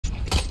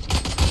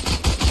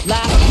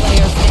Last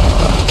player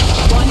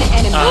standing. One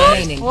enemy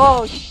remaining.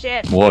 Whoa,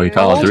 shit. Whoa, you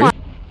caught all three?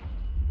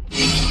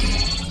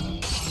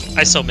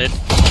 I still mid.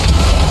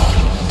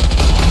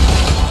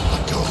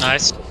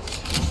 Nice.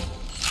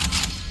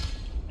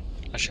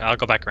 Actually, I'll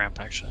go back ramp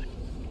actually.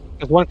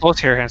 There's one close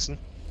here, Hanson.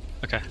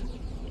 Okay.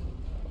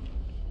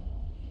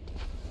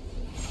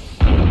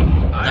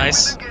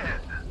 Nice.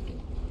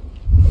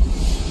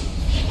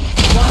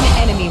 One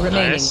enemy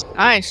remaining. Nice.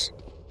 Nice.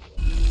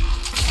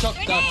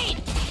 Spike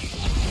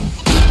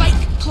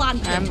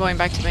planted. I'm going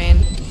back to main.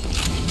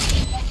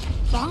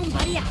 Bomb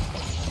buddy out.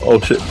 Oh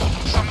shit.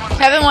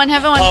 Heaven one,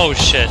 heaven one. Oh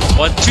shit.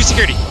 What? 2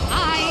 security.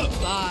 Bye.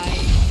 Bye.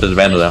 There's a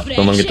vandal there.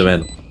 Someone get the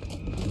vandal.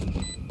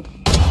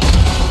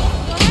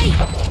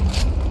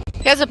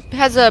 He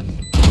has a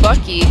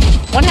Bucky.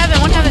 One heaven,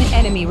 one heaven.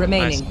 Enemy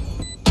remaining.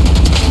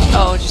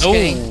 Oh, just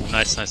kidding.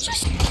 Nice, nice,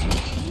 nice.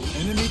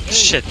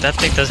 Shit, that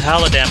thing does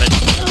hella damage.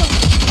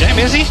 Damn,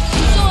 is he?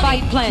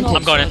 Spike planted.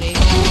 I'm going in.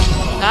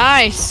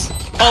 Nice.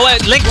 Oh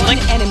wait, Link, One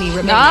Link. enemy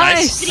remaining.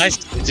 Nice. Nice.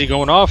 Is he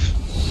going off?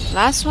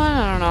 Last one?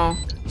 I don't know.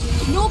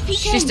 No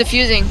peeking. She's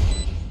diffusing.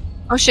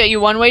 Oh shit,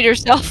 you one-wayed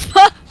yourself.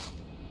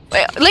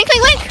 Wait, Link,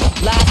 Link, Link!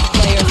 Last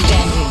player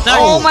standing. Nice.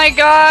 Oh my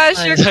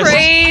gosh, you're Nice.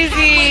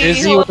 crazy!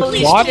 Is he with the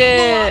Holy quad?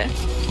 shit.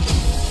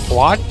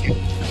 Quad?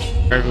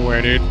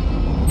 Everywhere, dude.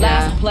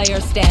 Last player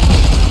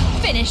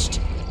standing. Finished.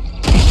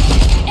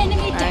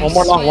 Enemy down. One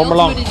more long, one more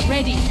long. Is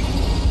ready.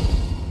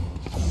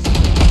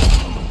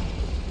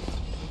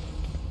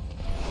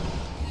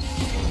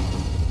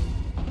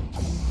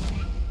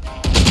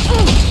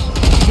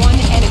 One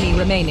enemy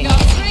remaining. Got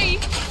 3.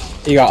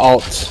 You got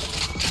ult.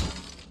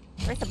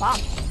 Where's the bomb?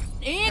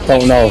 Aim.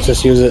 Don't know,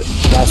 just use it.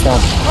 Last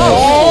round.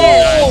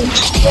 Oh,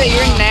 shit,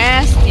 you're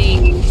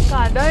nasty.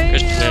 God Good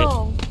shit.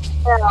 damn.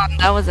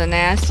 That was a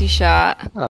nasty shot.